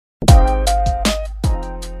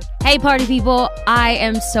Hey, party people. I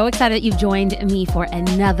am so excited that you've joined me for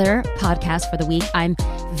another podcast for the week. I'm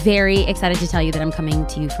very excited to tell you that I'm coming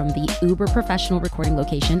to you from the uber professional recording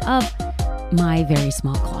location of my very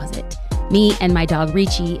small closet. Me and my dog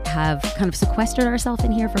Richie have kind of sequestered ourselves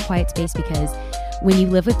in here for quiet space because when you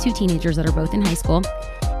live with two teenagers that are both in high school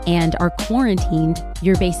and are quarantined,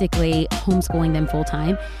 you're basically homeschooling them full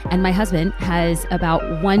time. And my husband has about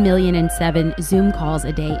 1,000,007 Zoom calls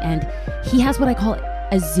a day, and he has what I call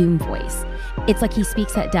a Zoom voice. It's like he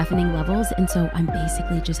speaks at deafening levels, and so I'm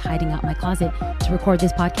basically just hiding out in my closet to record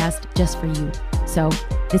this podcast just for you. So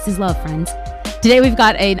this is love, friends. Today we've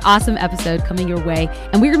got an awesome episode coming your way,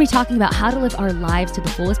 and we're going to be talking about how to live our lives to the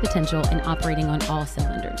fullest potential and operating on all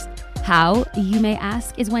cylinders. How, you may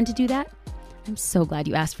ask, is when to do that? I'm so glad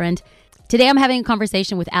you asked, friend. Today I'm having a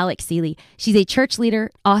conversation with Seeley. She's a church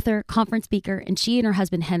leader, author, conference speaker, and she and her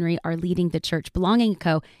husband Henry are leading the church Belonging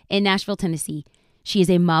Co. in Nashville, Tennessee. She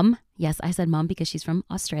is a mom. Yes, I said mom because she's from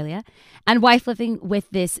Australia, and wife living with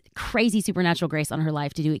this crazy supernatural grace on her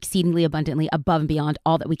life to do exceedingly abundantly above and beyond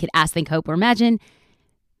all that we could ask, think, hope, or imagine,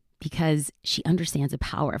 because she understands the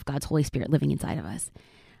power of God's Holy Spirit living inside of us.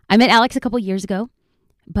 I met Alex a couple years ago,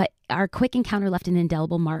 but our quick encounter left an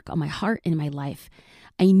indelible mark on my heart and my life.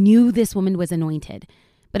 I knew this woman was anointed,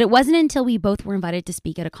 but it wasn't until we both were invited to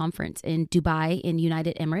speak at a conference in Dubai in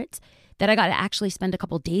United Emirates that I got to actually spend a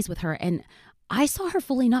couple days with her, and I saw her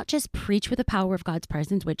fully not just preach with the power of God's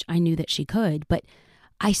presence, which I knew that she could, but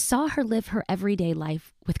I saw her live her everyday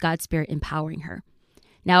life with God's Spirit empowering her.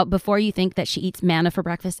 Now, before you think that she eats manna for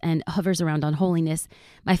breakfast and hovers around on holiness,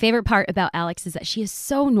 my favorite part about Alex is that she is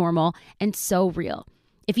so normal and so real.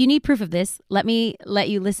 If you need proof of this, let me let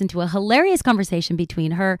you listen to a hilarious conversation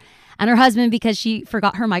between her and her husband because she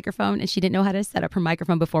forgot her microphone and she didn't know how to set up her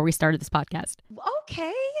microphone before we started this podcast.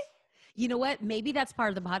 Okay. You know what? Maybe that's part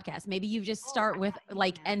of the podcast. Maybe you just start with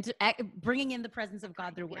bringing in the presence of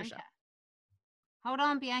God through worship. Hold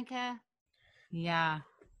on, Bianca. Yeah.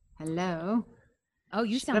 Hello. Oh,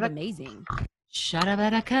 you sound amazing.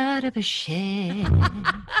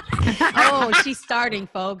 Oh, she's starting,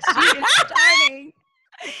 folks. She is starting.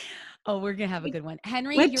 Oh, we're going to have a good one.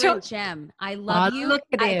 Henry, you're a gem. I love you. Look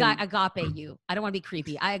at him. I agape you. I don't want to be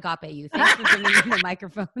creepy. I agape you. Thanks for bringing in the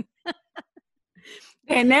microphone.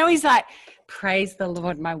 And now he's like, praise the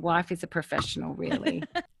Lord. My wife is a professional, really.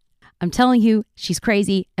 I'm telling you, she's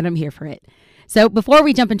crazy, and I'm here for it. So before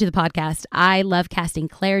we jump into the podcast, I love casting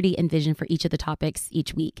clarity and vision for each of the topics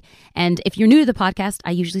each week. And if you're new to the podcast,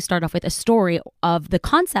 I usually start off with a story of the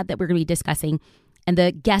concept that we're going to be discussing and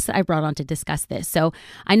the guests that I brought on to discuss this. So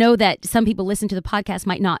I know that some people listen to the podcast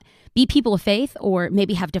might not be people of faith or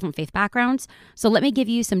maybe have different faith backgrounds. So let me give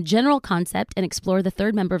you some general concept and explore the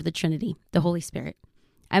third member of the Trinity, the Holy Spirit.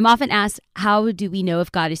 I'm often asked, how do we know if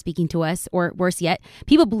God is speaking to us? Or worse yet,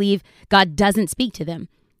 people believe God doesn't speak to them.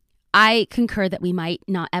 I concur that we might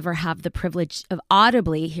not ever have the privilege of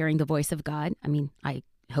audibly hearing the voice of God. I mean, I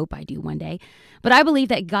hope I do one day. But I believe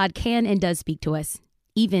that God can and does speak to us,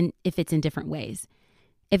 even if it's in different ways.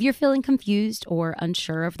 If you're feeling confused or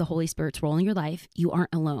unsure of the Holy Spirit's role in your life, you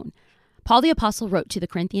aren't alone. Paul the Apostle wrote to the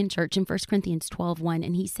Corinthian church in 1 Corinthians 12:1,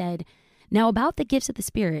 and he said, "Now about the gifts of the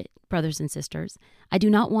Spirit, brothers and sisters, I do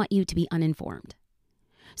not want you to be uninformed."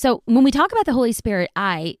 So when we talk about the Holy Spirit,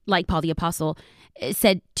 I, like Paul the Apostle,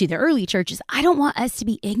 said to the early churches, I don't want us to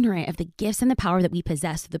be ignorant of the gifts and the power that we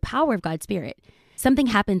possess, the power of God's Spirit. Something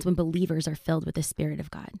happens when believers are filled with the Spirit of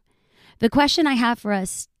God. The question I have for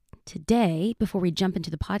us today, before we jump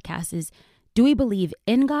into the podcast, is, do we believe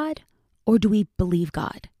in God or do we believe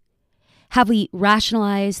God? Have we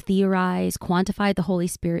rationalized, theorized, quantified the Holy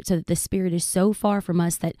Spirit so that the Spirit is so far from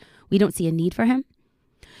us that we don't see a need for him?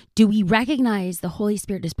 Do we recognize the Holy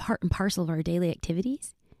Spirit as part and parcel of our daily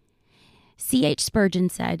activities? C.H. Spurgeon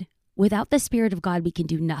said, "Without the Spirit of God, we can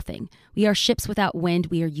do nothing. We are ships without wind.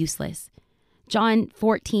 We are useless." John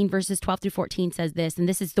 14, verses 12 through 14 says this, and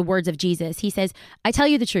this is the words of Jesus. He says, "I tell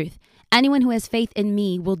you the truth. Anyone who has faith in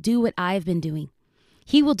me will do what I have been doing.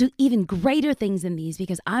 He will do even greater things than these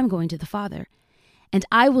because I'm going to the Father. And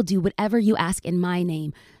I will do whatever you ask in my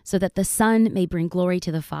name so that the Son may bring glory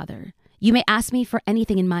to the Father. You may ask me for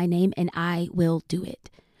anything in my name and I will do it."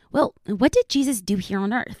 Well, what did Jesus do here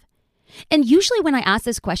on earth? And usually when I ask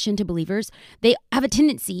this question to believers, they have a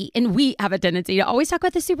tendency, and we have a tendency, to always talk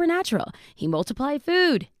about the supernatural. He multiplied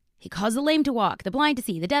food. He caused the lame to walk, the blind to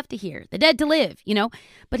see, the deaf to hear, the dead to live,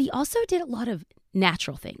 But he also did a lot of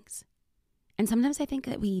natural things. And sometimes I think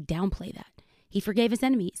that we downplay that. He forgave his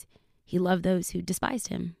enemies. He loved those who despised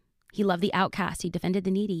him. He loved the outcast. He defended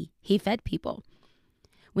the needy. He fed people.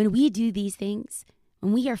 When we do these things,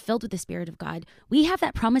 when we are filled with the Spirit of God, we have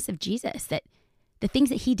that promise of Jesus that The things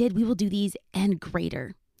that he did, we will do these and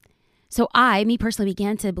greater. So me personally,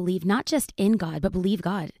 began to believe not just in God, but believe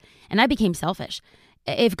God. And I became selfish.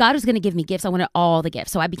 If God was going to give me gifts, I wanted all the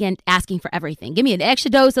gifts. So I began asking for everything. Give me an extra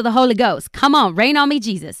dose of the Holy Ghost. Come on, rain on me,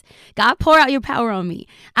 Jesus. God, pour out your power on me.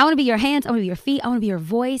 I want to be your hands. I want to be your feet. I want to be your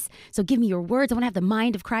voice. So give me your words. I want to have the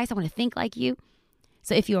mind of Christ. I want to think like you.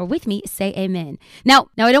 So if you are with me, say amen. Now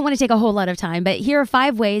I don't want to take a whole lot of time, but here are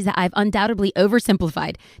 5 ways that I've undoubtedly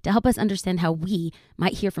oversimplified to help us understand how we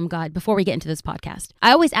might hear from God before we get into this podcast.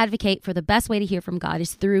 I always advocate for the best way to hear from God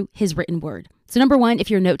is through his written word. So number 1, if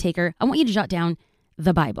you're a note taker, I want you to jot down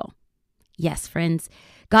the Bible. Yes, friends,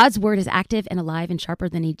 God's word is active and alive and sharper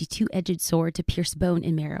than a two-edged sword to pierce bone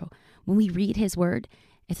and marrow. When we read his word,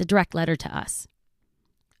 it's a direct letter to us.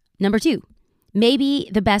 Number 2, maybe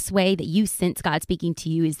the best way that you sense God speaking to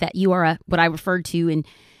you is that you are what I referred to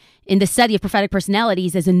in the study of prophetic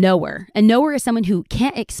personalities as a knower. A knower is someone who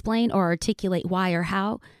can't explain or articulate why or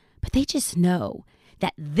how, but they just know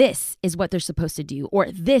that this is what they're supposed to do, or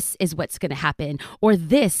this is what's going to happen, or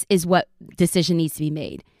this is what decision needs to be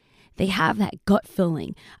made. They have that gut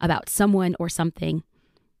feeling about someone or something,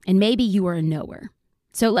 and maybe you are a knower.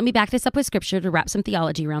 So let me back this up with scripture to wrap some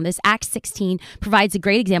theology around this. Acts 16 provides a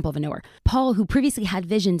great example of a knower. Paul, who previously had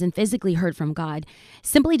visions and physically heard from God,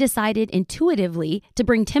 simply decided intuitively to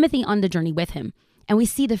bring Timothy on the journey with him. And we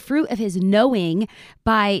see the fruit of his knowing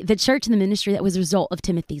by the church and the ministry that was a result of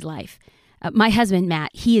Timothy's life. My husband, Matt,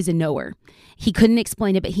 he is a knower. He couldn't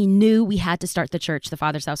explain it, but he knew we had to start the church, the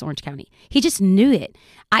Father's House, Orange County. He just knew it.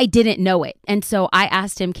 I didn't know it. And so I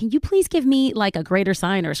asked him, can you please give me like a greater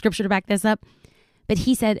sign or a scripture to back this up? But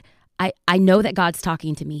he said, I know that God's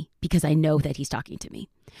talking to me because I know that he's talking to me.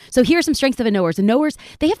 So here are some strengths of a knowers. The knowers,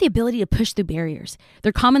 they have the ability to push through barriers.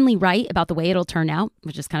 They're commonly right about the way it'll turn out,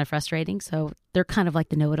 which is kind of frustrating. So they're kind of like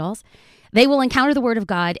the know-it-alls. They will encounter the word of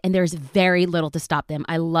God, and there's very little to stop them.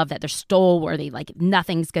 I love that. They're stalwart. Like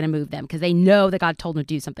nothing's going to move them because they know that God told them to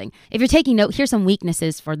do something. If you're taking note, here's some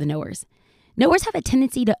weaknesses for the knowers. Knowers have a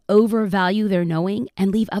tendency to overvalue their knowing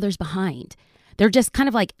and leave others behind. They're just kind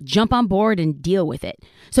of like jump on board and deal with it.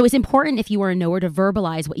 So it's important if you are a knower to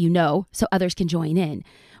verbalize what you know so others can join in.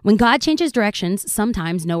 When God changes directions,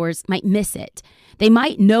 sometimes knowers might miss it. They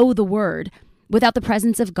might know the word without the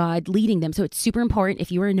presence of God leading them. So it's super important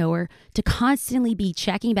if you are a knower to constantly be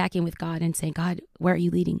checking back in with God and saying, God, where are you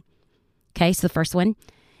leading? Okay, so the first one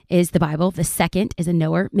is the Bible. The second is a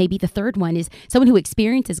knower. Maybe the third one is someone who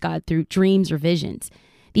experiences God through dreams or visions.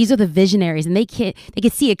 These are the visionaries, and they can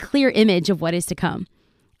see a clear image of what is to come.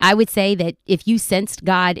 I would say that if you sensed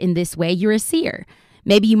God in this way, you're a seer.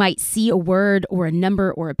 Maybe you might see a word or a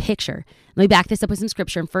number or a picture. Let me back this up with some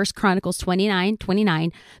scripture. In 1 Chronicles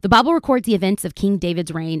 29:29, the Bible records the events of King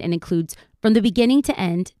David's reign and includes, from the beginning to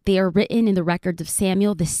end, they are written in the records of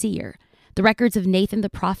Samuel the seer, the records of Nathan the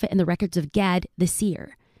prophet, and the records of Gad the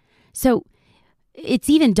seer. So it's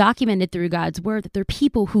even documented through God's word that there are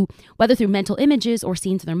people who, whether through mental images or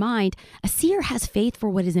scenes in their mind, a seer has faith for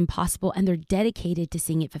what is impossible and they're dedicated to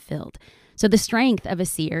seeing it fulfilled. So the strength of a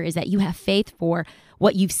seer is that you have faith for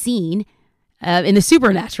what you've seen in the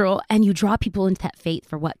supernatural, and you draw people into that faith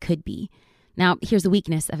for what could be. Now, here's the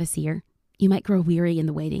weakness of a seer. You might grow weary in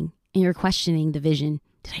the waiting, and you're questioning the vision.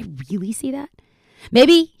 Did I really see that?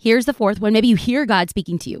 Maybe, here's the fourth one, maybe you hear God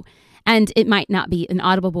speaking to you. And it might not be an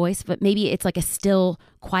audible voice, but maybe it's like a still,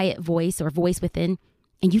 quiet voice or voice within,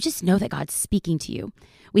 and you just know that God's speaking to you.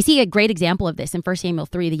 We see a great example of this in 1 Samuel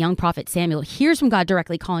 3. The young prophet Samuel hears from God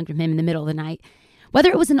directly calling from him in the middle of the night. Whether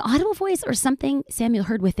it was an audible voice or something Samuel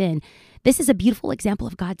heard within, this is a beautiful example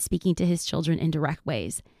of God speaking to his children in direct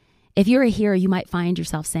ways. If you're a hearer, you might find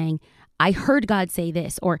yourself saying, I heard God say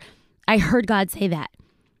this, or I heard God say that.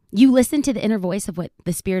 You listen to the inner voice of what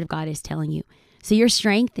the Spirit of God is telling you. So your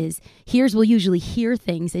strength is, hearers will usually hear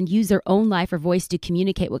things and use their own life or voice to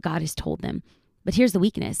communicate what God has told them. But here's the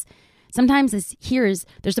weakness. Sometimes as hearers,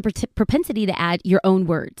 there's a propensity to add your own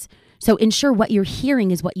words. So ensure what you're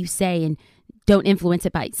hearing is what you say and don't influence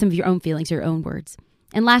it by some of your own feelings or your own words.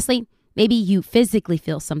 And lastly, maybe you physically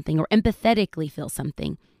feel something or empathetically feel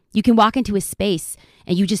something. You can walk into a space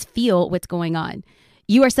and you just feel what's going on.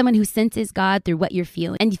 You are someone who senses God through what you're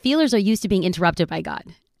feeling. And feelers are used to being interrupted by God.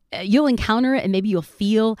 You'll encounter it and maybe you'll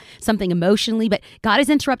feel something emotionally, but God is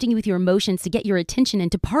interrupting you with your emotions to get your attention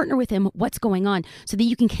and to partner with him what's going on so that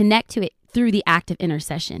you can connect to it through the act of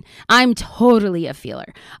intercession. I'm totally a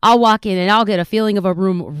feeler. I'll walk in and I'll get a feeling of a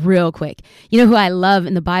room real quick. You know who I love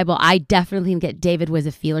in the Bible? I definitely think that David was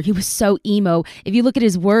a feeler. He was so emo. If you look at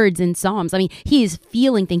his words in Psalms, I mean, he is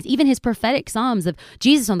feeling things. Even his prophetic Psalms of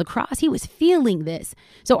Jesus on the cross, he was feeling this.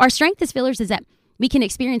 So our strength as feelers is that We can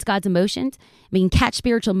experience God's emotions. We can catch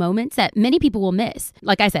spiritual moments that many people will miss.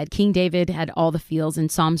 Like I said, King David had all the feels,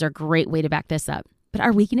 and Psalms are a great way to back this up. But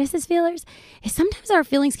our weakness as feelers is sometimes our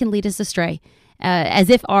feelings can lead us astray.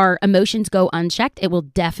 As if our emotions go unchecked, it will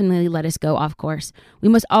definitely let us go off course. We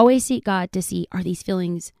must always seek God to see, are these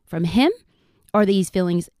feelings from Him or are these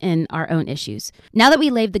feelings in our own issues? Now that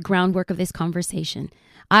we laid the groundwork of this conversation,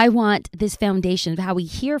 I want this foundation of how we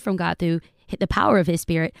hear from God through the power of His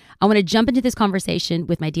Spirit. I want to jump into this conversation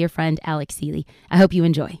with my dear friend, Alex Seeley. I hope you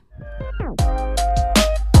enjoy.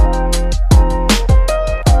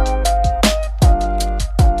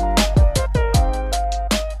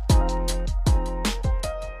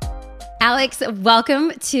 Alex,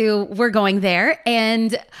 welcome to We're Going There.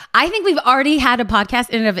 And I think we've already had a podcast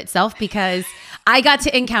in and of itself because I got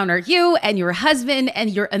to encounter you and your husband and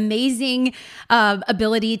your amazing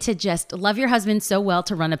ability to just love your husband so well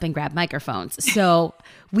to run up and grab microphones. So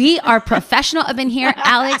we are professional up in here.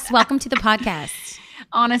 Alex, welcome to the podcast.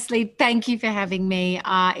 Honestly, thank you for having me.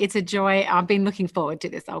 It's a joy. I've been looking forward to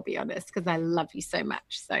this, I'll be honest, because I love you so much.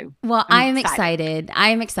 So, well, I'm excited.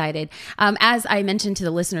 I'm excited. As I mentioned to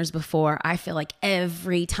the listeners before, I feel like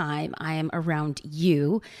every time I am around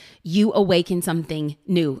you, you awaken something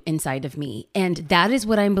new inside of me. And that is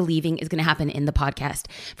what I'm believing is going to happen in the podcast.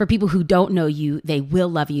 For people who don't know you, they will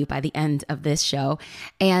love you by the end of this show.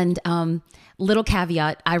 And, little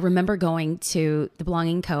caveat, I remember going to the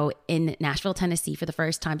Belonging Co. in Nashville, Tennessee for the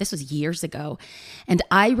first time. This was years ago. And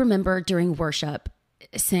I remember during worship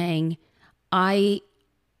saying, I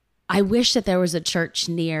wish that there was a church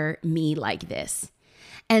near me like this.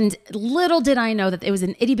 And little did I know that it was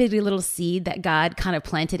an itty bitty little seed that God kind of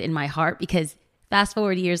planted in my heart, because fast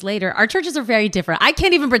forward years later, our churches are very different. I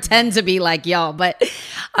can't even pretend to be like y'all, but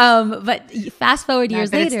fast forward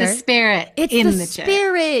years later, it's the spirit in the church.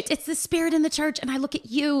 It's the spirit in the church. And I look at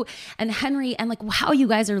you and Henry and like how you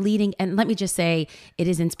guys are leading. And let me just say, it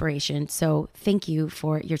is inspiration. So thank you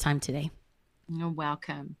for your time today. You're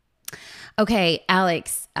welcome. Okay,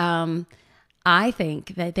 Alex, I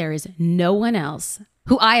think that there is no one else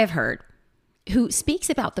who I have heard who speaks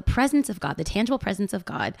about the presence of God, the tangible presence of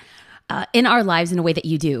God, in our lives in a way that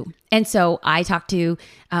you do. And so I talk to,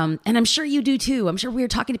 and I'm sure you do too. I'm sure we're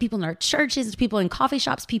talking to people in our churches, people in coffee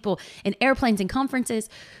shops, people in airplanes and conferences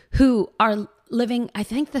who are living, I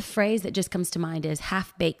think the phrase that just comes to mind is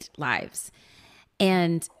half-baked lives.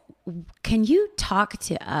 And can you talk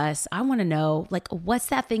to us? I want to know, like, what's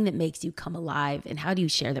that thing that makes you come alive and how do you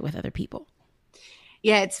share that with other people?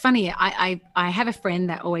 Yeah, it's funny. I have a friend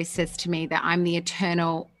that always says to me that I'm the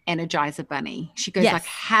eternal Energizer Bunny. She goes, like,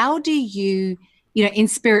 how do you, in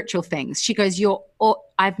spiritual things, she goes,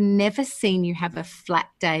 I've never seen you have a flat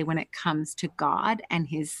day when it comes to God and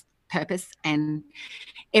His purpose and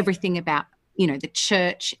everything about, the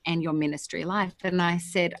church and your ministry life. And I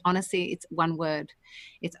said, honestly, it's one word.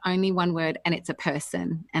 It's only one word, and it's a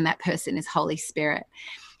person. And that person is Holy Spirit.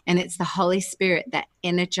 And it's the Holy Spirit that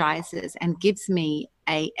energizes and gives me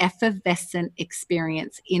a effervescent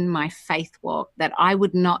experience in my faith walk that I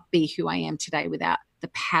would not be who I am today without the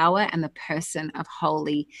power and the person of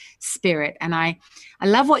Holy Spirit. And I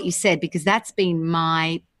love what you said, because that's been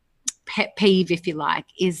my pet peeve, if you like,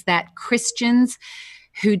 is that Christians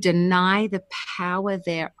who deny the power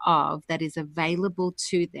thereof that is available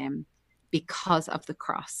to them because of the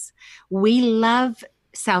cross. We love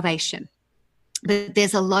salvation. But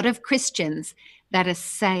there's a lot of Christians that are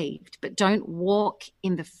saved but don't walk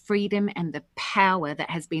in the freedom and the power that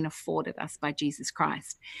has been afforded us by Jesus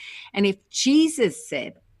Christ. And if Jesus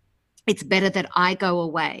said, it's better that I go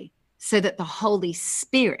away so that the Holy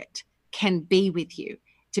Spirit can be with you,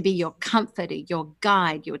 to be your comforter, your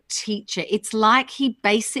guide, your teacher, it's like He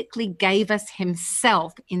basically gave us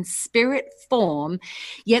Himself in spirit form,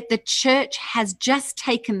 yet the church has just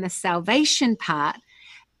taken the salvation part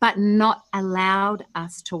but not allowed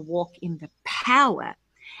us to walk in the power.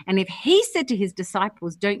 And if He said to His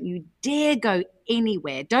disciples, don't you dare go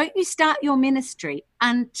anywhere, don't you start your ministry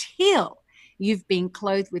until you've been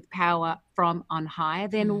clothed with power from on high,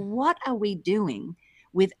 then what are we doing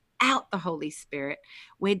without the Holy Spirit?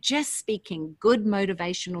 We're just speaking good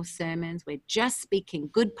motivational sermons. We're just speaking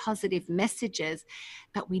good positive messages,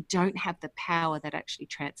 but we don't have the power that actually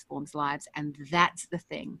transforms lives. And that's the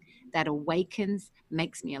thing that awakens,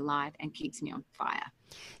 makes me alive, and keeps me on fire.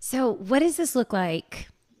 So what does this look like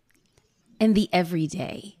in the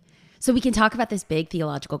everyday? So we can talk about this big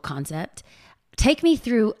theological concept. Take me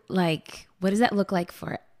through, like, what does that look like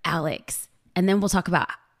for Alex? And then we'll talk about,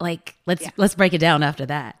 like, let's break it down after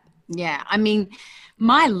that. Yeah. I mean,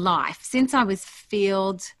 my life since I was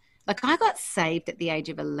I got saved at the age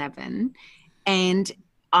of 11, and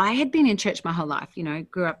I had been in church my whole life, you know,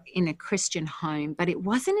 grew up in a Christian home, but it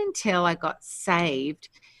wasn't until I got saved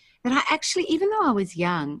that I actually, even though I was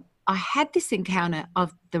young, I had this encounter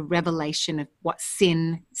of the revelation of what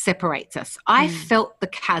sin separates us. I felt the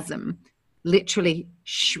chasm literally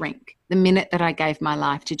shrink the minute that I gave my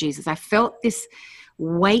life to Jesus. I felt this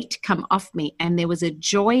weight come off me, and there was a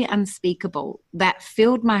joy unspeakable that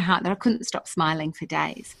filled my heart that I couldn't stop smiling for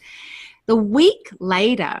days. The week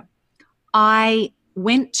later, I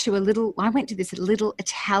went to this little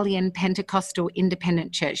Italian Pentecostal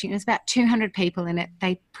independent church. There's about 200 people in it.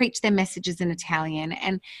 They preached their messages in Italian,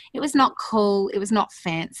 and it was not cool. It was not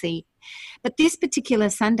fancy. But this particular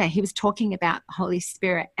Sunday, he was talking about the Holy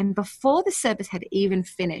Spirit. And before the service had even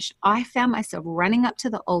finished, I found myself running up to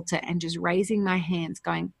the altar and just raising my hands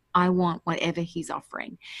going, I want whatever he's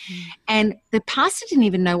offering. And the pastor didn't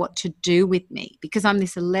even know what to do with me because I'm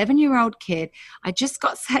this 11-year-old kid. I just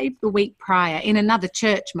got saved the week prior in another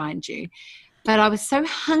church, mind you. But I was so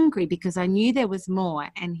hungry because I knew there was more.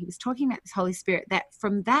 And he was talking about this Holy Spirit that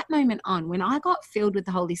from that moment on, when I got filled with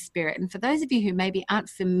the Holy Spirit, and for those of you who maybe aren't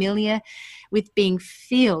familiar with being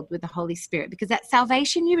filled with the Holy Spirit, because at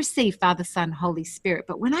salvation you receive Father, Son, Holy Spirit.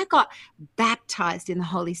 But when I got baptized in the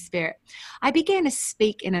Holy Spirit, I began to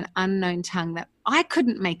speak in an unknown tongue that I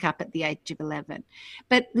couldn't make up at the age of 11.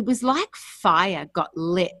 But it was like fire got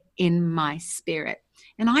lit in my spirit.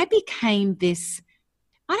 And I became this,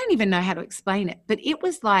 I don't even know how to explain it, but it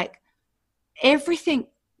was like everything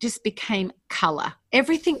just became color.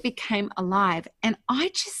 Everything became alive. And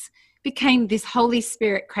I just became this Holy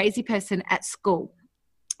Spirit crazy person at school.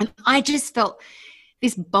 And I just felt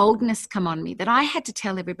this boldness come on me that I had to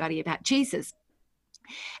tell everybody about Jesus.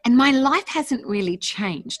 And my life hasn't really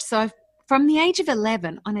changed. So from the age of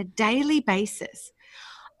 11, on a daily basis,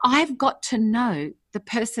 I've got to know the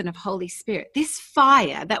person of Holy Spirit. This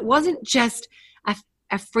fire that wasn't just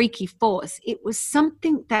a freaky force. It was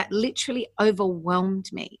something that literally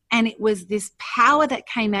overwhelmed me. And it was this power that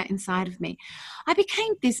came out inside of me. I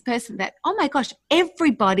became this person that, oh my gosh,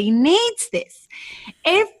 everybody needs this.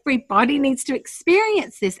 Everybody needs to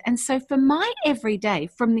experience this. And so for my everyday,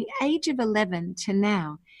 from the age of 11 to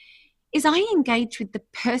now, is I engage with the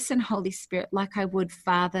person Holy Spirit like I would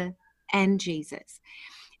Father and Jesus.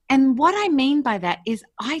 And what I mean by that is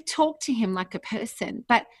I talk to him like a person,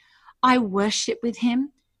 but I worship with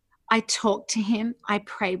him. I talk to him. I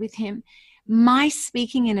pray with him. My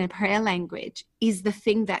speaking in a prayer language is the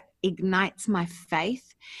thing that ignites my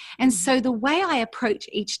faith. And so the way I approach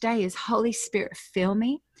each day is, Holy Spirit, fill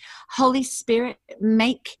me. Holy Spirit,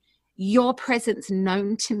 make your presence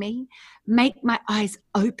known to me. Make my eyes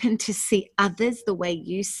open to see others the way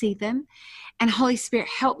you see them. And Holy Spirit,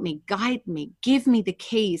 help me, guide me, give me the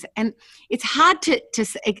keys. And it's hard to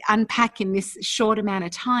unpack in this short amount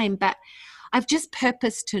of time, but I've just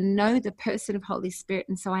purposed to know the person of Holy Spirit.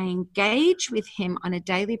 And so I engage with him on a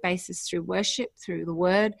daily basis through worship, through the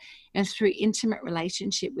word, and through intimate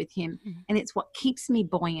relationship with him. And it's what keeps me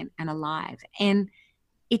buoyant and alive. And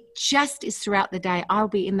it just is throughout the day. I'll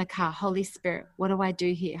be in the car. Holy Spirit, what do I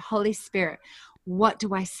do here? Holy Spirit, what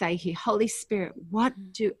do I say here? Holy Spirit, what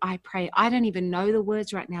do I pray? I don't even know the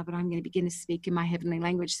words right now, but I'm going to begin to speak in my heavenly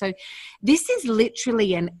language. So this is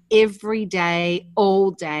literally an everyday,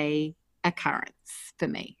 all day occurrence for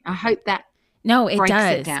me. I hope that No, it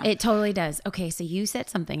does. It totally does. Okay, so you said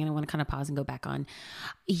something, and I want to kind of pause and go back on.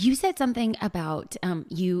 You said something about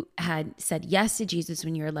you had said yes to Jesus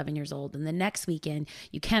when you were 11 years old, and the next weekend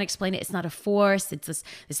you can't explain it. It's not a force. It's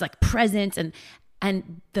this like presence, and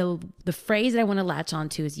the phrase that I want to latch on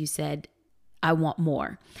to is you said, I want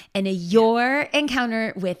more. And your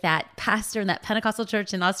encounter with that pastor in that Pentecostal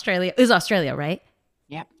church in Australia, it was Australia, right?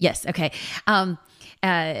 Yeah. Yes. Okay.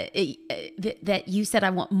 That you said,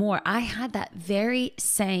 I want more. I had that very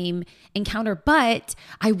same encounter, but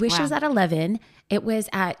I wish it was at 11. It was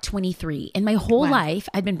at 23. In my whole life,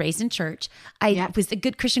 I'd been raised in church. I was a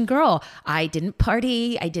good Christian girl. I didn't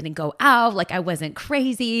party. I didn't go out. Like I wasn't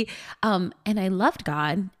crazy. And I loved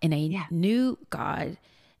God, and I knew God,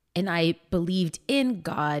 and I believed in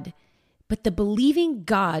God, but the believing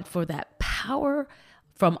God for that power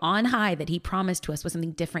from on high that he promised to us was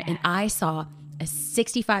something different. And I saw a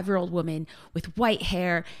 65-year-old woman with white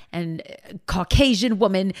hair and a Caucasian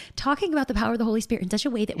woman talking about the power of the Holy Spirit in such a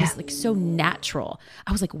way that was like so natural.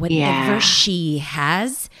 I was like, whatever she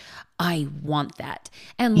has, I want that.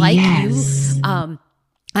 And like you,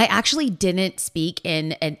 I actually didn't speak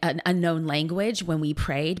in an unknown language when we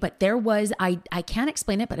prayed, but there was, I can't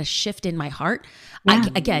explain it, but a shift in my heart.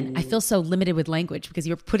 I feel so limited with language because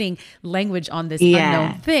you're putting language on this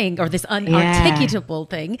unknown thing or this unarticulable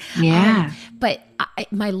thing. But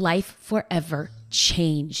my life forever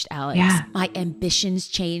changed, Alex. Yeah. My ambitions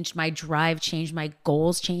changed, my drive changed, my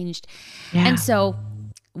goals changed. Yeah. And so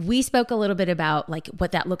we spoke a little bit about like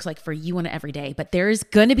what that looks like for you on an everyday, but there's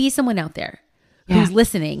going to be someone out there who's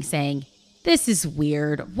listening saying, this is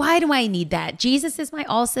weird. Why do I need that? Jesus is my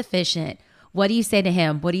all sufficient. What do you say to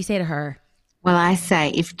him? What do you say to her? Well, I say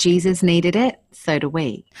if Jesus needed it, so do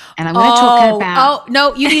we. And I'm going to talk about. Oh,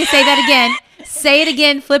 no, you need to say that again. Say it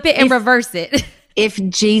again, flip it and reverse it. If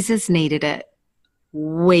Jesus needed it,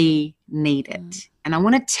 we need it. And I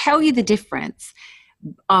want to tell you the difference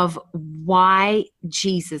of why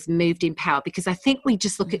Jesus moved in power, because I think we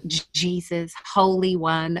just look at Jesus, Holy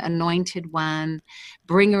One, Anointed One,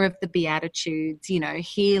 bringer of the Beatitudes, you know,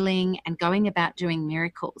 healing and going about doing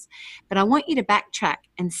miracles. But I want you to backtrack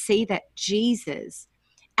and see that Jesus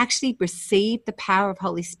actually received the power of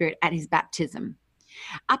Holy Spirit at his baptism.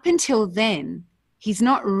 Up until then, he's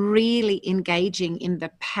not really engaging in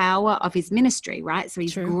the power of his ministry, right? So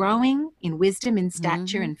he's growing in wisdom and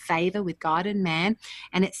stature and favor with God and man.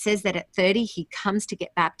 And it says that at 30, he comes to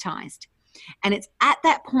get baptized. And it's at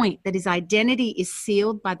that point that his identity is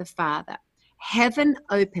sealed by the Father. Heaven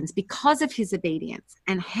opens because of his obedience,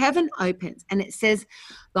 and heaven opens. And it says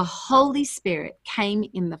the Holy Spirit came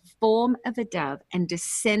in the form of a dove and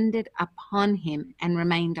descended upon him and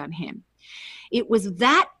remained on him. It was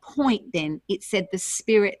that point then, it said the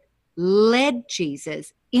Spirit led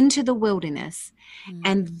Jesus into the wilderness,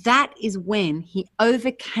 and that is when he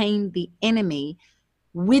overcame the enemy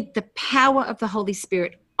with the power of the Holy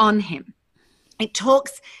Spirit on him. It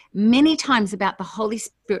talks many times about the Holy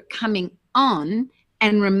Spirit coming on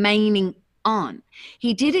and remaining on.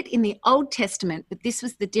 He did it in the Old Testament, but this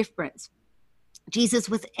was the difference. Jesus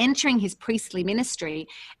was entering his priestly ministry,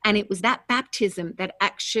 and it was that baptism that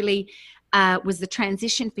actually was the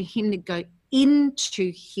transition for him to go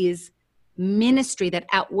into his ministry that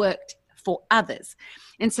outworked for others.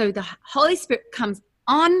 And so the Holy Spirit comes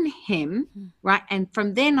on him, right? And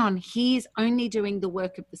from then on, he's only doing the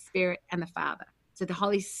work of the Spirit and the Father. So the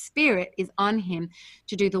Holy Spirit is on him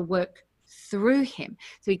to do the work through him.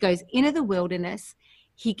 So he goes into the wilderness.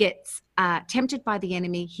 He gets tempted by the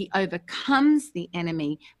enemy. He overcomes the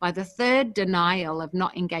enemy by the third denial of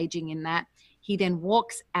not engaging in that. He then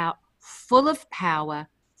walks out full of power,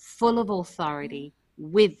 full of authority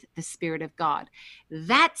with the Spirit of God.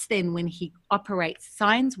 That's then when he operates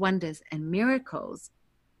signs, wonders, and miracles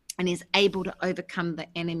and is able to overcome the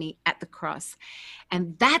enemy at the cross.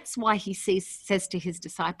 And that's why he says to his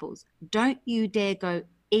disciples, don't you dare go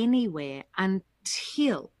anywhere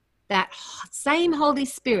until that same Holy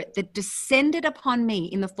Spirit that descended upon me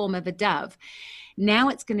in the form of a dove, now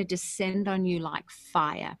it's going to descend on you like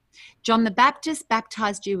fire. John the Baptist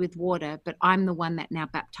baptized you with water, but I'm the one that now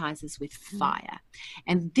baptizes with fire.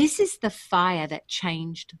 And this is the fire that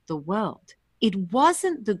changed the world. It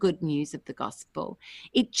wasn't the good news of the gospel.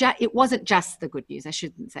 It wasn't just the good news. I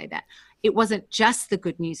shouldn't say that. It wasn't just the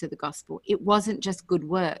good news of the gospel. It wasn't just good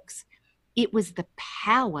works. It was the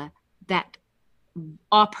power that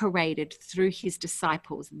operated through his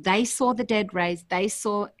disciples. They saw the dead raised, they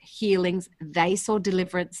saw healings, they saw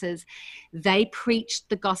deliverances, they preached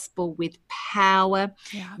the gospel with power.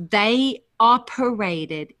 They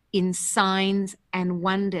operated in signs and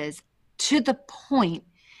wonders to the point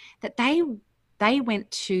that they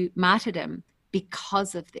went to martyrdom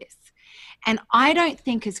because of this. And I don't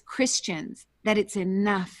think as Christians that it's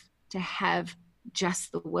enough to have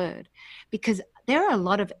just the word, because there are a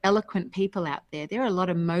lot of eloquent people out there. There are a lot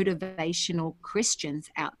of motivational Christians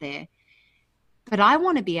out there. But I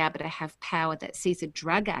want to be able to have power that sees a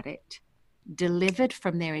drug addict delivered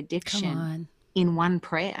from their addiction in one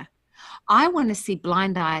prayer. I want to see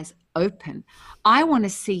blind eyes open. I want to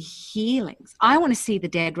see healings. I want to see the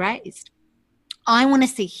dead raised. I want to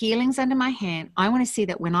see healings under my hand. I want to see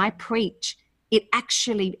that when I preach, it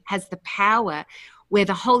actually has the power where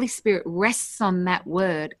the Holy Spirit rests on that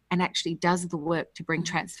word and actually does the work to bring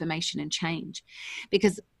transformation and change.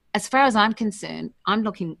 Because as far as I'm concerned, I'm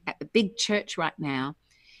looking at the big church right now,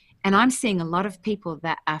 and I'm seeing a lot of people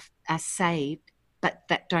that are saved, but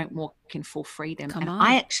that don't walk in full freedom.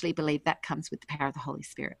 I actually believe that comes with the power of the Holy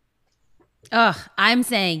Spirit. I'm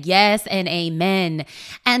saying yes and amen.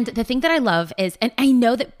 And the thing that I love is, and I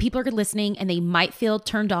know that people are listening and they might feel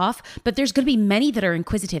turned off, but there's going to be many that are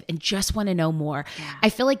inquisitive and just want to know more. Yeah. I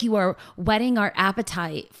feel like you are whetting our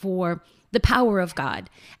appetite for the power of God.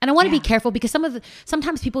 And I want to be careful because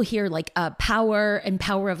sometimes people hear like power and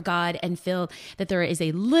power of God and feel that there is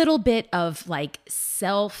a little bit of like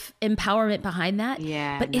self-empowerment behind that.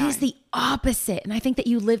 Yeah, but it is the opposite. And I think that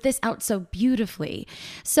you live this out so beautifully.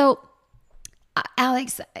 So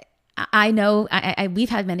Alex, I know we've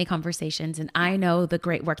had many conversations, and I know the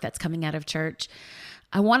great work that's coming out of church.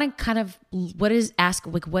 I want to kind of what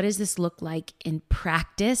does this look like in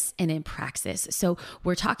practice and in praxis? So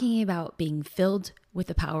we're talking about being filled with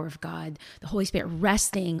the power of God, the Holy Spirit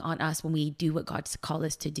resting on us when we do what God's called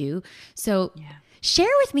us to do. So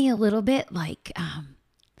share with me a little bit, like,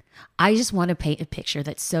 I just want to paint a picture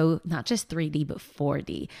that's so not just 3D, but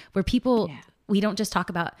 4D, where people, we don't just talk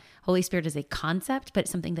about Holy Spirit as a concept, but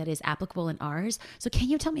something that is applicable in ours. So can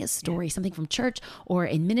you tell me a story, something from church or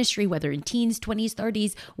in ministry, whether in teens, 20s,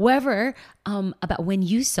 30s, wherever, about when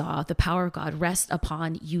you saw the power of God rest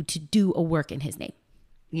upon you to do a work in his name?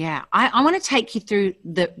 Yeah, I want to take you through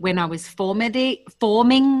when I was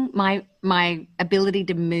forming my ability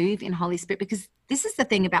to move in Holy Spirit, because this is the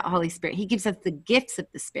thing about Holy Spirit. He gives us the gifts of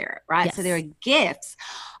the Spirit, right? Yes. So there are gifts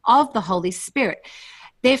of the Holy Spirit.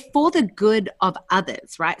 They're for the good of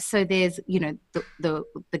others, right? So there's, the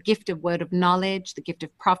gift of word of knowledge, the gift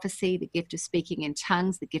of prophecy, the gift of speaking in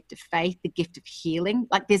tongues, the gift of faith, the gift of healing.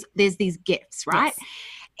 Like there's these gifts, right? Yes.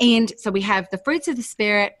 And so we have the fruits of the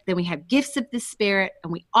Spirit, then we have gifts of the Spirit,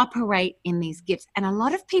 and we operate in these gifts. And a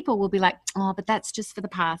lot of people will be like, oh, but that's just for the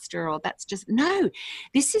pastor, or that's just, no,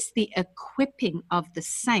 this is the equipping of the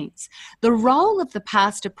saints. The role of the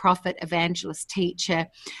pastor, prophet, evangelist, teacher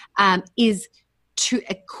is to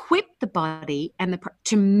equip the body and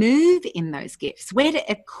to move in those gifts. We're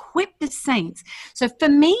to equip the saints. So for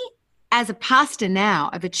me, as a pastor now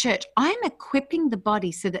of a church, I'm equipping the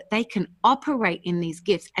body so that they can operate in these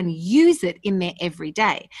gifts and use it in their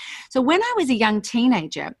everyday. So when I was a young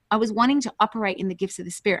teenager, I was wanting to operate in the gifts of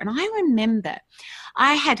the Spirit. And I remember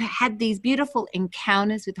I had these beautiful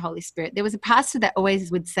encounters with the Holy Spirit. There was a pastor that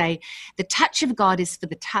always would say, the touch of God is for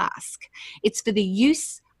the task. It's for the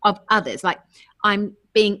use of others. Like, I'm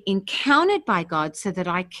being encountered by God so that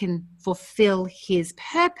I can fulfill his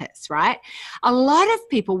purpose, right? A lot of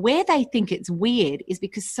people, where they think it's weird is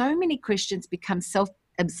because so many Christians become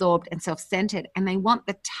self-absorbed and self-centered, and they want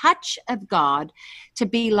the touch of God to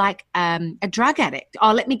be like a drug addict.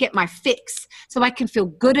 Oh, let me get my fix so I can feel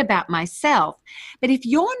good about myself. But if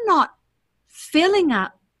you're not filling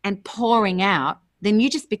up and pouring out, then you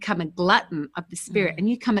just become a glutton of the Spirit, and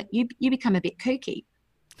you become a bit kooky.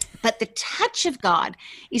 But the touch of God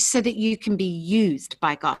is so that you can be used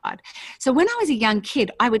by God. So when I was a young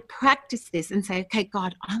kid, I would practice this and say, okay,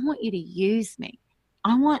 God, I want you to use me.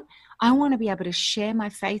 I want to be able to share my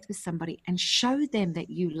faith with somebody and show them that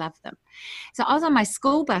you love them. So I was on my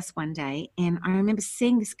school bus one day, and I remember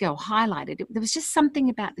seeing this girl highlighted. There was just something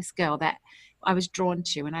about this girl that I was drawn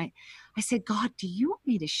to. And I said, God, do you want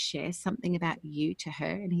me to share something about you to her?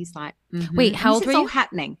 And he's like, Wait, how old were you? All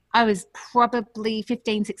happening. I was probably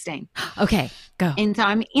 15, 16. Okay, go. And so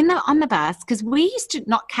I'm on the bus, because we used to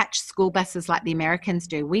not catch school buses like the Americans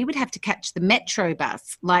do. We would have to catch the metro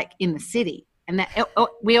bus like in the city. And that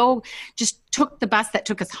we all just took the bus that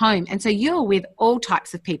took us home. And so you were with all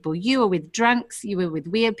types of people. You were with drunks. You were with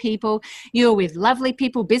weird people. You were with lovely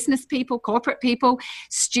people, business people, corporate people,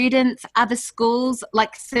 students, other schools.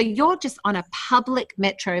 Like, so you're just on a public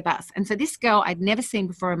metro bus. And so this girl I'd never seen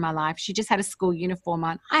before in my life, she just had a school uniform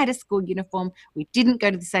on. I had a school uniform. We didn't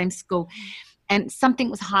go to the same school. And something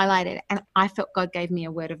was highlighted, and I felt God gave me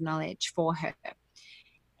a word of knowledge for her.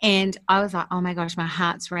 And I was like, oh my gosh, my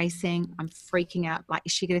heart's racing. I'm freaking out. Like,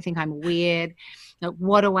 is she going to think I'm weird? Like,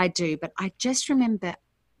 what do I do? But I just remember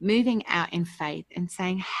moving out in faith and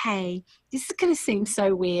saying, hey, this is going to seem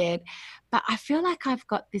so weird, but I feel like I've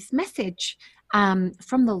got this message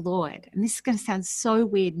from the Lord. And this is going to sound so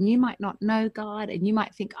weird. And you might not know God, and you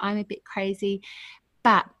might think I'm a bit crazy,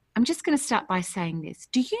 but I'm just going to start by saying this.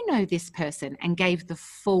 Do you know this person? And gave the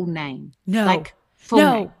full name. No. Like, full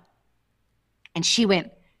name. And she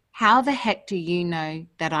went, how the heck do you know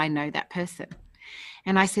that I know that person?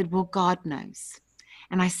 And I said, well, God knows.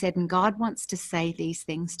 And I said, and God wants to say these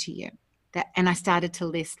things to you. And I started to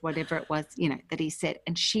list whatever it was, that he said.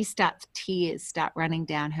 And tears start running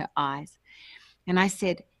down her eyes. And I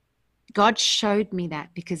said, God showed me that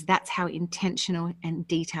because that's how intentional and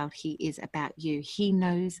detailed he is about you. He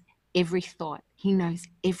knows every thought. He knows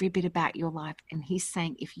every bit about your life. And he's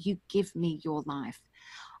saying, if you give me your life,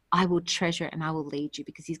 I will treasure it and I will lead you,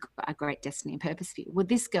 because he's got a great destiny and purpose for you. Well,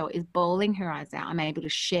 this girl is bawling her eyes out. I'm able to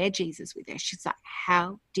share Jesus with her. She's like,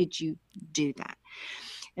 how did you do that?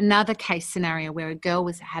 Another case scenario where a girl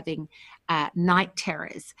was having night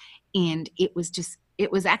terrors, and it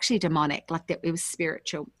was actually demonic, like that, it was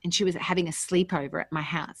spiritual. And she was having a sleepover at my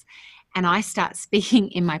house. And I start speaking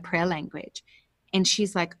in my prayer language. And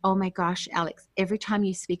she's like, oh my gosh, Alex, every time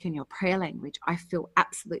you speak in your prayer language, I feel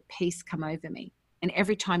absolute peace come over me. And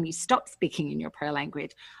every time you stop speaking in your prayer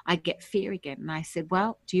language, I get fear again. And I said,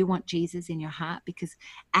 well, do you want Jesus in your heart? Because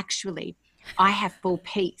actually, I have full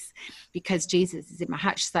peace because Jesus is in my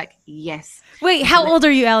heart. She's like, yes. Wait, how old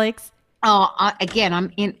are you, Alex? Again,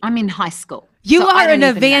 I'm in high school. You are an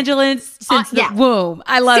evangelist since the womb.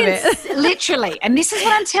 I love it. Literally. And this is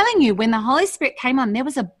what I'm telling you. When the Holy Spirit came on, there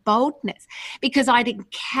was a boldness because I'd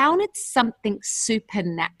encountered something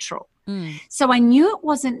supernatural. So I knew it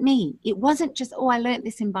wasn't me. It wasn't just, I learned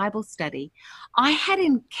this in Bible study. I had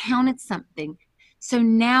encountered something. So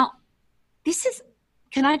now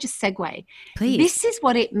can I just segue? Please. This is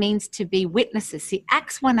what it means to be witnesses. See,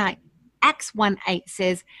 Acts 1:8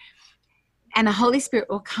 says, and the Holy Spirit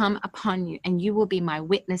will come upon you, and you will be my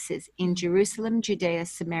witnesses in Jerusalem, Judea,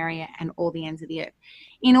 Samaria, and all the ends of the earth.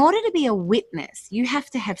 In order to be a witness, you have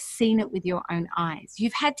to have seen it with your own eyes.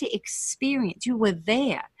 You've had to experience. You were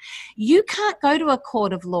there. You can't go to a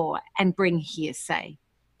court of law and bring hearsay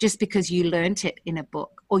just because you learnt it in a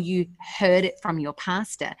book or you heard it from your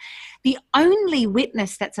pastor. The only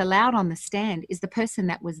witness that's allowed on the stand is the person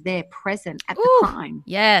that was there present at the crime.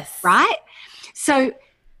 Yes. Right? So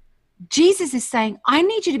Jesus is saying, I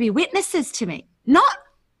need you to be witnesses to me, not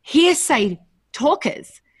hearsay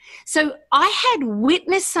talkers. So I had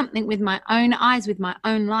witnessed something with my own eyes, with my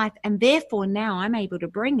own life, and therefore now I'm able to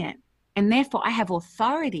bring it. And therefore I have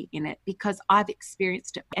authority in it because I've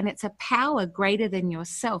experienced it. And it's a power greater than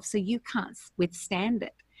yourself, so you can't withstand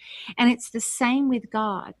it. And it's the same with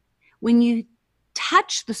God. When you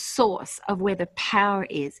touch the source of where the power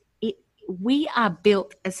is, we are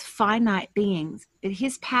built as finite beings, but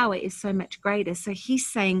his power is so much greater. So he's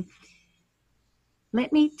saying,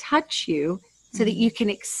 let me touch you so that you can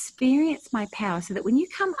experience my power, so that when you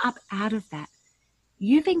come up out of that,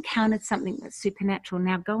 you've encountered something that's supernatural.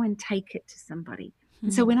 Now go and take it to somebody.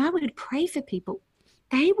 And so when I would pray for people,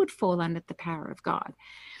 they would fall under the power of God.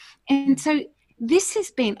 And so this has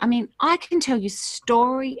been, I can tell you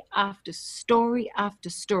story after story after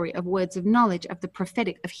story of words of knowledge, of the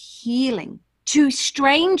prophetic, of healing to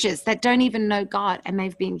strangers that don't even know God, and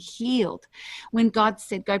they've been healed. When God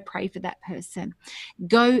said, go pray for that person,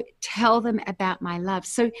 go tell them about my love.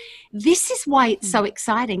 So this is why it's so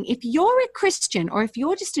exciting. If you're a Christian, or if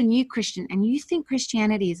you're just a new Christian and you think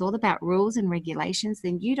Christianity is all about rules and regulations,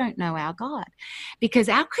 then you don't know our God, because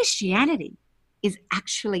our Christianity is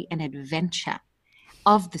actually an adventure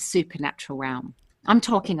of the supernatural realm. I'm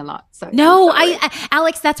talking a lot. So no,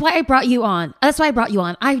 Alex, that's why I brought you on.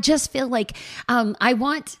 I just feel like I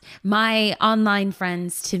want my online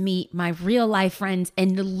friends to meet my real life friends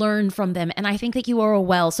and learn from them. And I think that you are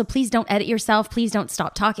well. So please don't edit yourself. Please don't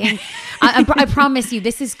stop talking. I promise you,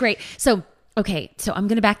 this is great. So, okay. So I'm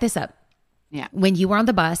going to back this up. Yeah. When you were on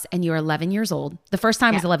the bus and you were 11 years old, the first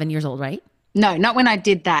time was 11 years old, right? No, not when I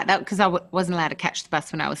did that. That because I wasn't allowed to catch the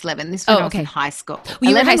bus when I was 11. This was when I was in high school. Well,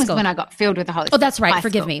 you were in high school. Was when I got filled with the Holy Spirit. Oh, that's right. High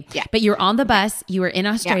Forgive school. me. Yeah. But you're on the bus. You were in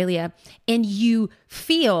Australia, and you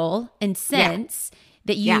feel and sense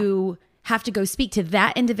that you have to go speak to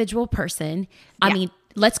that individual person. I mean,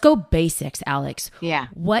 let's go basics, Alex. Yeah.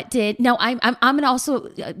 I'm going to also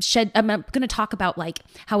I'm going to talk about like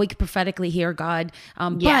how we could prophetically hear God.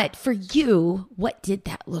 But for you, what did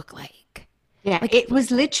that look like? Yeah, it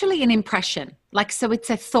was literally an impression. So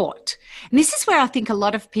it's a thought. And this is where I think a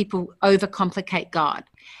lot of people overcomplicate God,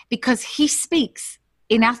 because he speaks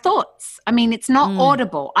in our thoughts. It's not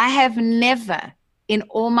audible. I have never, in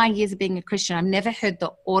all my years of being a Christian, I've never heard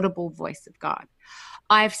the audible voice of God.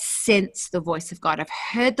 I've sensed the voice of God. I've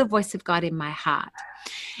heard the voice of God in my heart.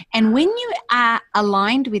 And when you are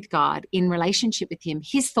aligned with God in relationship with him,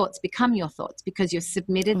 his thoughts become your thoughts because you're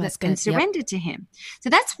submitted and surrendered to him. So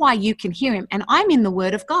that's why you can hear him. And I'm in the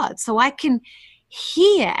word of God. So I can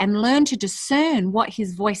hear and learn to discern what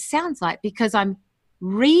his voice sounds like because I'm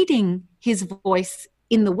reading his voice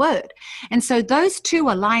in the word. And so those two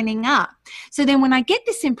are lining up. So then when I get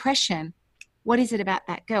this impression, what is it about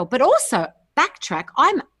that girl? But also backtrack,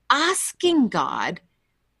 I'm asking God,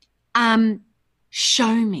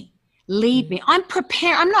 show me, lead me. I'm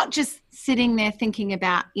prepared. I'm not just sitting there thinking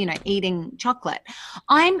about, eating chocolate.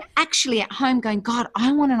 I'm actually at home going, God,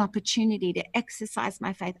 I want an opportunity to exercise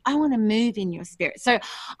my faith. I want to move in your spirit. So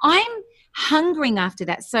I'm hungering after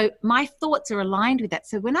that. So my thoughts are aligned with that.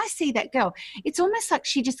 So when I see that girl, it's almost like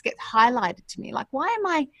she just gets highlighted to me. Like, why am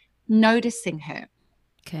I noticing her?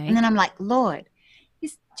 Okay. And then I'm like, Lord,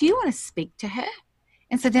 do you want to speak to her?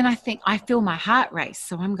 And so then I feel my heart race.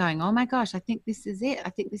 So I'm going, oh my gosh, I think this is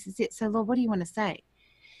it. So Lord, what do you want to say?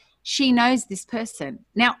 She knows this person.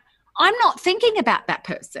 Now, I'm not thinking about that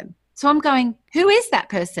person. So I'm going, who is that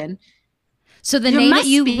person? So the There name that must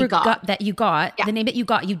you be God. got, the name that you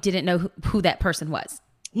got, you didn't know who that person was.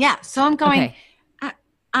 Yeah. So I'm going,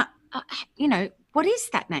 Okay. what is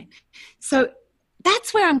that name? So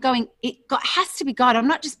that's where I'm going. Has to be God. I'm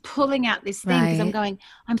not just pulling out this thing because I'm going,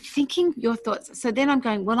 I'm thinking your thoughts. So then I'm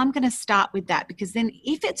going, well, I'm going to start with that, because then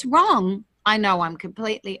if it's wrong, I know I'm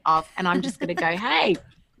completely off, and I'm just going to go, hey,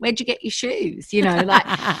 where'd you get your shoes? Like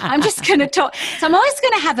I'm just going to talk. So I'm always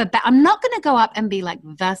going to have I'm not going to go up and be like,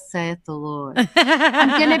 thus saith the Lord.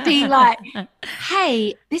 I'm going to be like,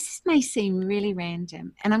 hey, this may seem really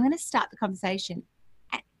random. And I'm going to start the conversation.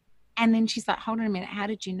 And then she's like, hold on a minute. How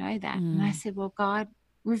did you know that? And I said, well, God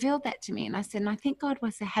revealed that to me. And I said, and I think God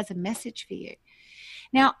has a message for you.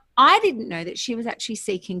 Now, I didn't know that she was actually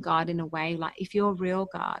seeking God in a way like, if you're real,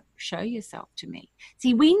 God, show yourself to me.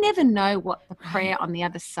 See, we never know what the prayer on the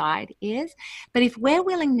other side is. But if we're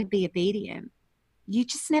willing to be obedient, you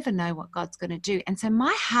just never know what God's going to do. And so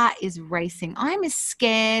my heart is racing. I'm as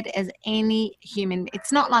scared as any human.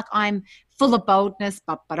 It's not like I'm full of boldness.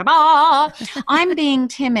 I'm being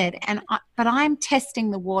timid, but I'm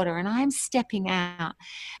testing the water and I'm stepping out.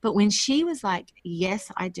 But when she was like,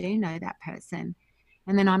 yes, I do know that person.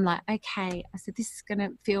 And then I'm like, okay. I said, this is going to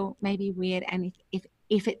feel maybe weird. And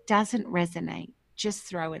if it doesn't resonate, just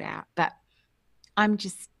throw it out. But I'm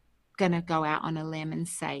just going to go out on a limb and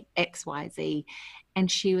say X, Y, Z. And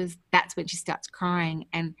that's when she starts crying.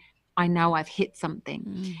 And I know I've hit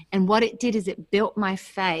something. And what it did is it built my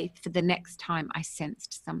faith for the next time I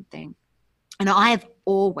sensed something. And I have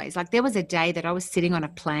always, like, there was a day that I was sitting on a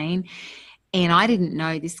plane and I didn't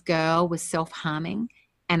know this girl was self-harming.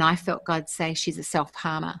 And I felt God say she's a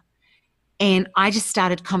self-harmer. And I just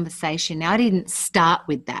started conversation. Now, I didn't start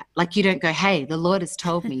with that. Like, you don't go, hey, the Lord has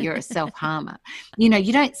told me you're a self-harmer. You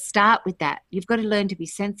don't start with that. You've got to learn to be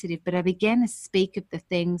sensitive. But I began to speak of the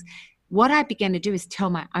things. What I began to do is tell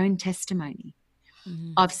my own testimony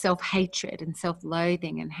of self-hatred and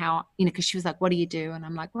self-loathing, and how, because she was like, what do you do? And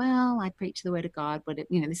I'm like, well, I preach the word of God. But,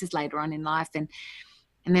 this is later on in life. And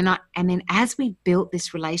then as we built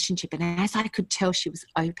this relationship, and as I could tell she was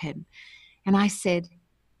open, and I said,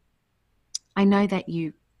 I know that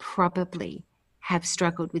you probably have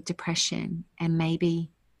struggled with depression and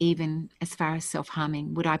maybe even as far as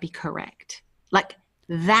self-harming. Would I be correct? Like,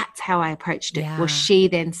 that's how I approached it. Yeah. Well, she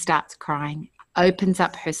then starts crying, opens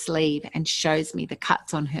up her sleeve and shows me the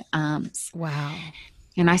cuts on her arms. Wow.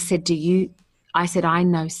 And I said, I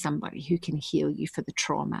know somebody who can heal you for the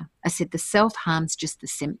trauma. I said, the self-harm's just the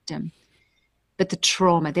symptom, but the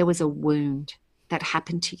trauma, there was a wound that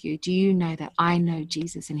happened to you. Do you know that I know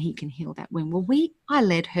Jesus and he can heal that wound? Well, I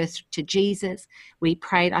led her to Jesus. We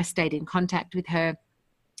prayed. I stayed in contact with her.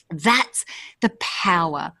 That's the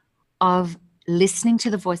power of listening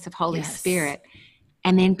to the voice of Holy Spirit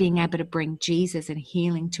and then being able to bring Jesus and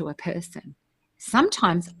healing to a person.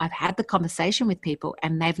 Sometimes I've had the conversation with people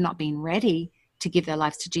and they've not been ready to give their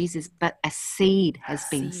lives to Jesus, but a seed has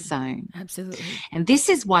been sown. Absolutely. And this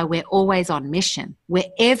is why we're always on mission.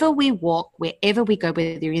 Wherever we walk, wherever we go,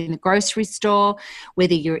 whether you're in the grocery store,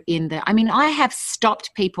 whether you're I have stopped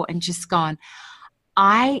people and just gone,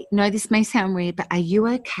 I know this may sound weird, but are you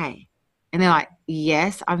okay? And they're like,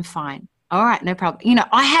 yes, I'm fine. All right, no problem.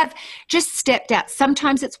 I have just stepped out.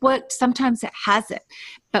 Sometimes it's worked, sometimes it hasn't,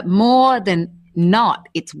 but more than not,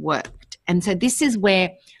 it's worked. And so this is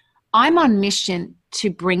where I'm on mission to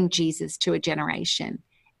bring Jesus to a generation.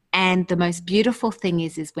 And the most beautiful thing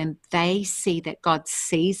is when they see that God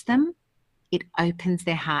sees them, it opens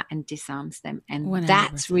their heart and disarms them. And 100%.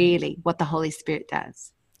 That's really what the Holy Spirit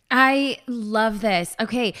does. I love this.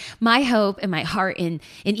 Okay. My hope and my heart in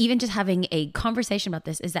even just having a conversation about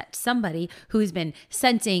this is that somebody who's been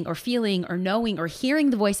sensing or feeling or knowing or hearing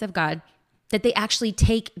the voice of God, that they actually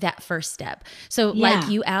take that first step. So like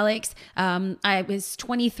you, Alex, I was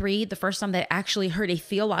 23, the first time that I actually heard a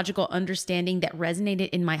theological understanding that resonated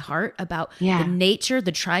in my heart about the nature,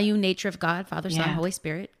 the triune nature of God, Father, Son, Holy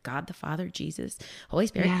Spirit, God the Father, Jesus, Holy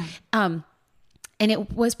Spirit. Yeah. And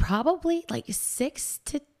it was probably like 6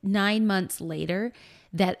 to 9 months later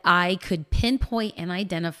that I could pinpoint and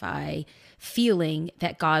identify feeling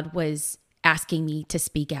that God was asking me to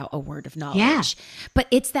speak out a word of knowledge. Yeah. But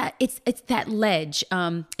it's that ledge.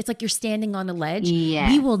 It's like you're standing on a ledge.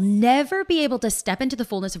 Yes. We will never be able to step into the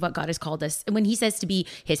fullness of what God has called us. And when he says to be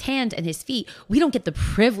his hand and his feet, we don't get the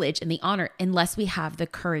privilege and the honor unless we have the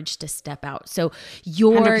courage to step out. So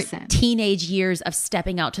your 100%. Teenage years of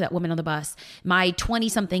stepping out to that woman on the bus, my 20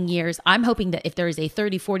 something years, I'm hoping that if there is a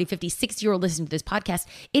 30, 40, 50, 60-year-old listening to this podcast,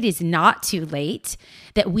 it is not too late,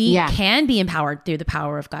 that we can be empowered through the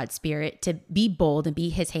power of God's Spirit to be bold and be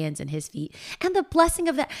his hands and his feet. And the blessing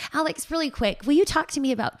of that, Alex, really quick, will you talk to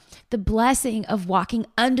me about the blessing of walking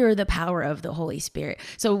under the power of the Holy Spirit?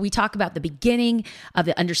 So we talk about the beginning of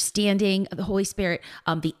the understanding of the Holy Spirit,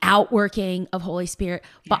 the outworking of Holy Spirit,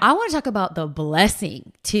 but I want to talk about the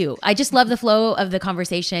blessing too. I just love the flow of the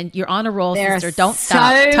conversation. You're on a roll, sister. Don't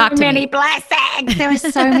stop. Talk to me. So many blessings. There are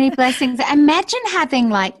so many blessings. Imagine having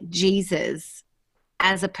like Jesus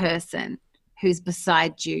as a person who's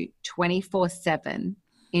beside you 24/7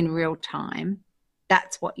 in real time.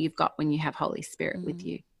 That's what you've got when you have Holy Spirit with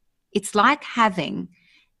you. It's like having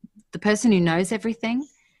the person who knows everything,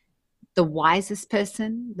 the wisest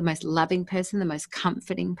person, the most loving person, the most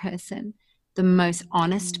comforting person, the most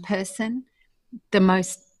honest person, the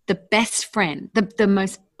best friend, the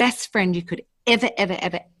most best friend you could ever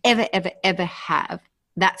have.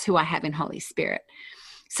 That's who I have in Holy Spirit.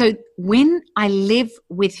 So when I live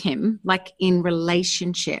with him, like in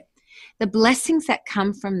relationship, the blessings that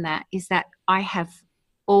come from that is that I have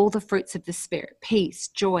all the fruits of the Spirit: peace,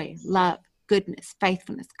 joy, love, goodness,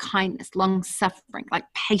 faithfulness, kindness, long suffering, like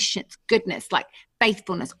patience, goodness, like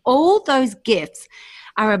faithfulness. All those gifts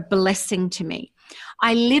are a blessing to me.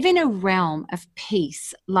 I live in a realm of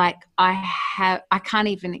peace like I can't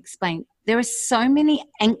even explain. There are so many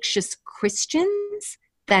anxious Christians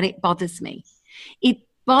that it bothers me. It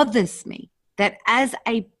bothers me that as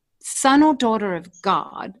a son or daughter of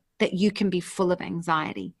God, that you can be full of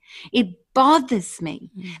anxiety. It bothers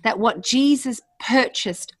me that what Jesus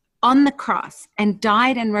purchased on the cross and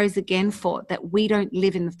died and rose again for, that we don't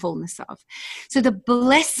live in the fullness of. So the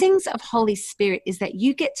blessings of Holy Spirit is that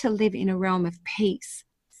you get to live in a realm of peace,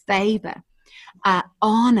 favor,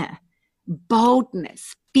 honor,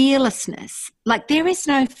 boldness, fearlessness. Like there is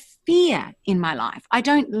no fear in my life. I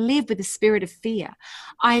don't live with a spirit of fear.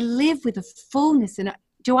 I live with a fullness. And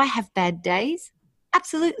do I have bad days?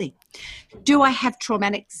 Absolutely. Do I have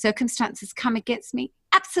traumatic circumstances come against me?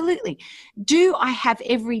 Absolutely. Do I have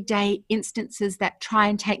everyday instances that try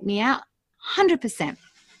and take me out? 100%.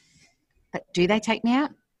 But do they take me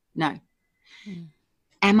out? No.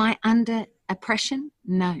 Am I under oppression?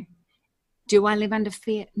 No. Do I live under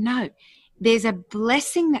fear? No. There's a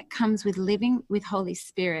blessing that comes with living with Holy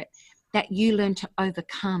Spirit, that you learn to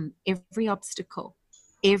overcome every obstacle,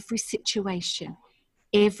 every situation,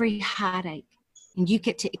 every heartache, and you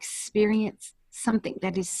get to experience something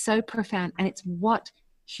that is so profound. And it's what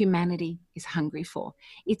humanity is hungry for.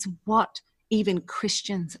 It's what even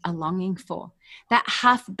Christians are longing for. That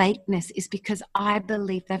half-bakedness is because I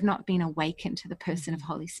believe they've not been awakened to the person of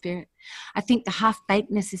Holy Spirit. I think the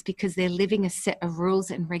half-bakedness is because they're living a set of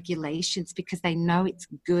rules and regulations because they know it's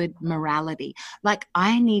good morality. Like,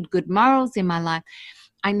 I need good morals in my life.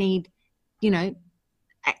 I need,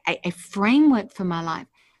 a framework for my life.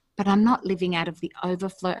 But I'm not living out of the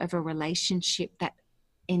overflow of a relationship that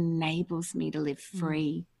enables me to live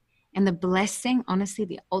free. And the blessing, honestly,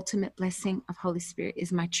 the ultimate blessing of Holy Spirit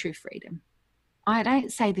is my true freedom. I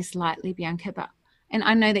don't say this lightly, Bianca, and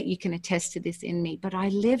I know that you can attest to this in me, but I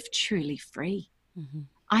live truly free.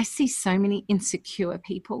 I see so many insecure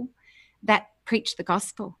people that preach the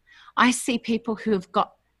gospel. I see people who have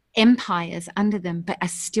got empires under them but are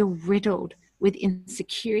still riddled with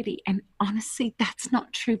insecurity. And honestly, that's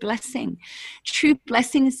not true blessing. True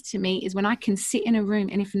blessings to me is when I can sit in a room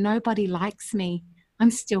and if nobody likes me,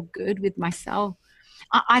 I'm still good with myself.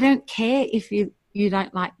 I don't care if you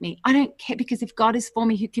don't like me. I don't care, because if God is for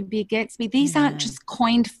me, who can be against me? These aren't just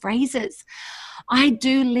coined phrases. I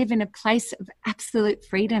do live in a place of absolute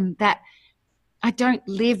freedom, that I don't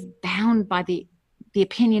live bound by the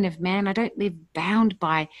opinion of man. I don't live bound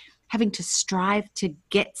by having to strive to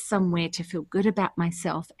get somewhere to feel good about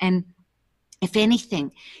myself. And if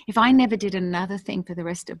anything, if I never did another thing for the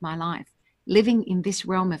rest of my life, living in this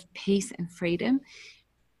realm of peace and freedom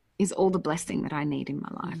is all the blessing that I need in my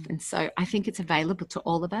life. And so I think it's available to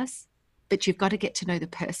all of us, but you've got to get to know the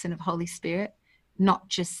person of Holy Spirit, not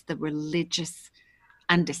just the religious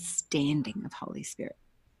understanding of Holy Spirit.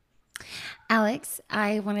 Alex,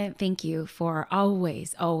 I want to thank you for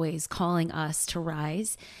always, always calling us to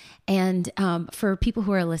rise. And for people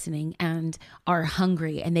who are listening and are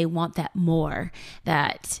hungry and they want that more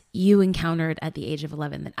that you encountered at the age of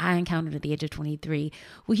 11, that I encountered at the age of 23,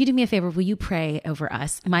 will you do me a favor? Will you pray over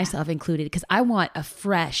us, myself included? Because I want a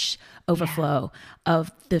fresh overflow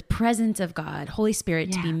of the presence of God, Holy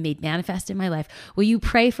Spirit, to be made manifest in my life. Will you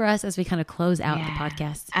pray for us as we kind of close out the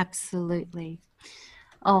podcast? Absolutely.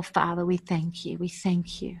 Oh, Father, we thank you. We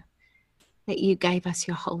thank you that you gave us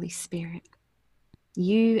your Holy Spirit.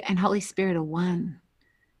 You and Holy Spirit are one.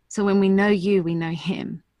 So when we know you, we know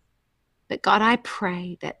him. But God, I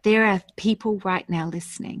pray that there are people right now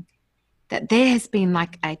listening that there has been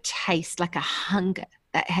like a taste, like a hunger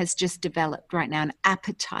that has just developed right now, an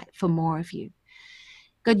appetite for more of you.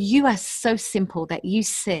 God, you are so simple that you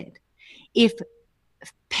said, if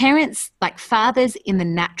parents, like fathers in the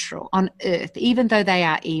natural on earth, even though they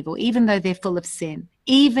are evil, even though they're full of sin,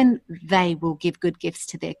 even they will give good gifts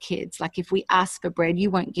to their kids. Like if we ask for bread, you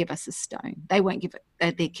won't give us a stone. They won't give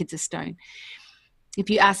their kids a stone. If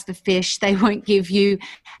you ask for fish, they won't give you,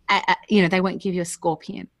 they won't give you a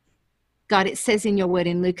scorpion. God, it says in your word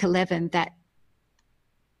in Luke 11 that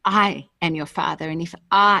I am your Father, and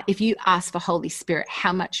if you ask for Holy Spirit,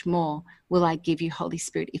 how much more will I give you Holy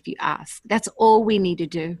Spirit if you ask? That's all we need to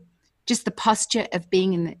do. Just the posture of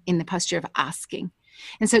being in the posture of asking.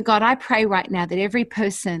 And so, God, I pray right now that every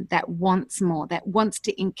person that wants more, that wants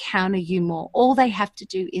to encounter you more, all they have to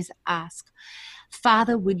do is ask.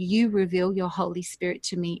 Father, would you reveal your Holy Spirit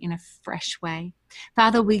to me in a fresh way?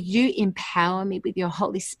 Father, will you empower me with your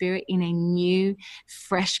Holy Spirit in a new,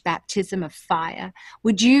 fresh baptism of fire?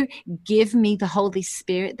 Would you give me the Holy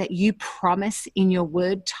Spirit that you promise in your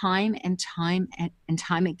word time and time and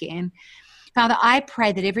time again? Father, I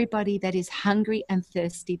pray that everybody that is hungry and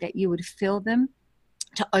thirsty, that you would fill them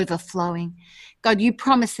to overflowing. God, you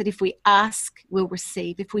promise that if we ask, we'll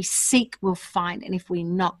receive. If we seek, we'll find. And if we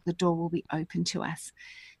knock, the door will be open to us.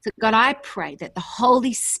 So God, I pray that the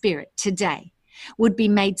Holy Spirit today would be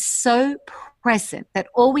made so present that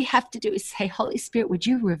all we have to do is say, Holy Spirit, would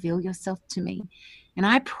you reveal yourself to me? And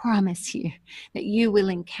I promise you that you will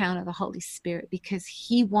encounter the Holy Spirit because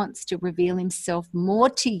he wants to reveal himself more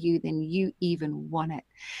to you than you even want it.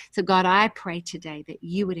 So God, I pray today that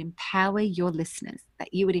you would empower your listeners,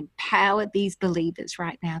 that you would empower these believers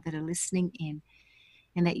right now that are listening in,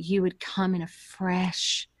 and that you would come in a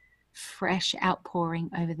fresh outpouring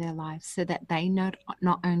over their lives so that they not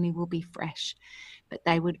only will be fresh, but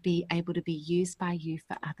they would be able to be used by you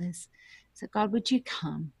for others. So God, would you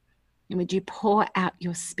come? And would you pour out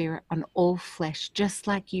your Spirit on all flesh, just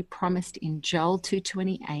like you promised in Joel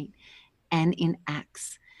 2:28 and in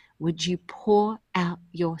Acts? Would you pour out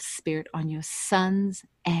your Spirit on your sons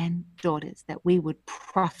and daughters, that we would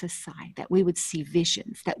prophesy, that we would see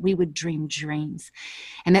visions, that we would dream dreams,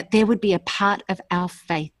 and that there would be a part of our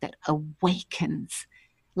faith that awakens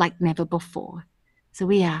like never before. So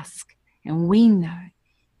we ask, and we know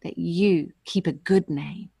that you keep a good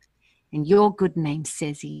name. And your good name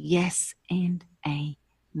says yes and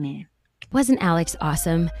amen. Wasn't Alex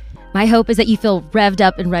awesome? My hope is that you feel revved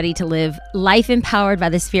up and ready to live life empowered by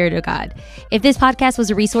the Spirit of God. If this podcast was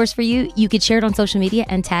a resource for you, you could share it on social media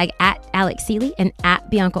and tag at Alex Seeley and at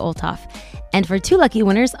Bianca Olthoff. And for 2 lucky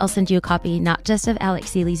winners, I'll send you a copy not just of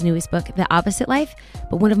Alex Seeley's newest book, The Opposite Life,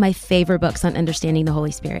 but one of my favorite books on understanding the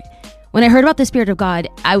Holy Spirit. When I heard about the Spirit of God,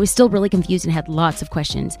 I was still really confused and had lots of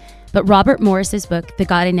questions. But Robert Morris's book, The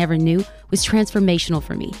God I Never Knew, was transformational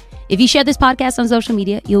for me. If you share this podcast on social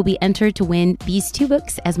media, you'll be entered to win these 2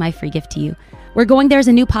 books as my free gift to you. We're Going There is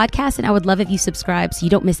a new podcast, and I would love if you subscribe so you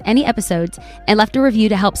don't miss any episodes and left a review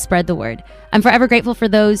to help spread the word. I'm forever grateful for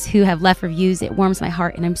those who have left reviews. It warms my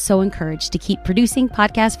heart, and I'm so encouraged to keep producing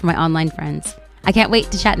podcasts for my online friends. I can't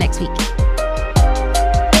wait to chat next week.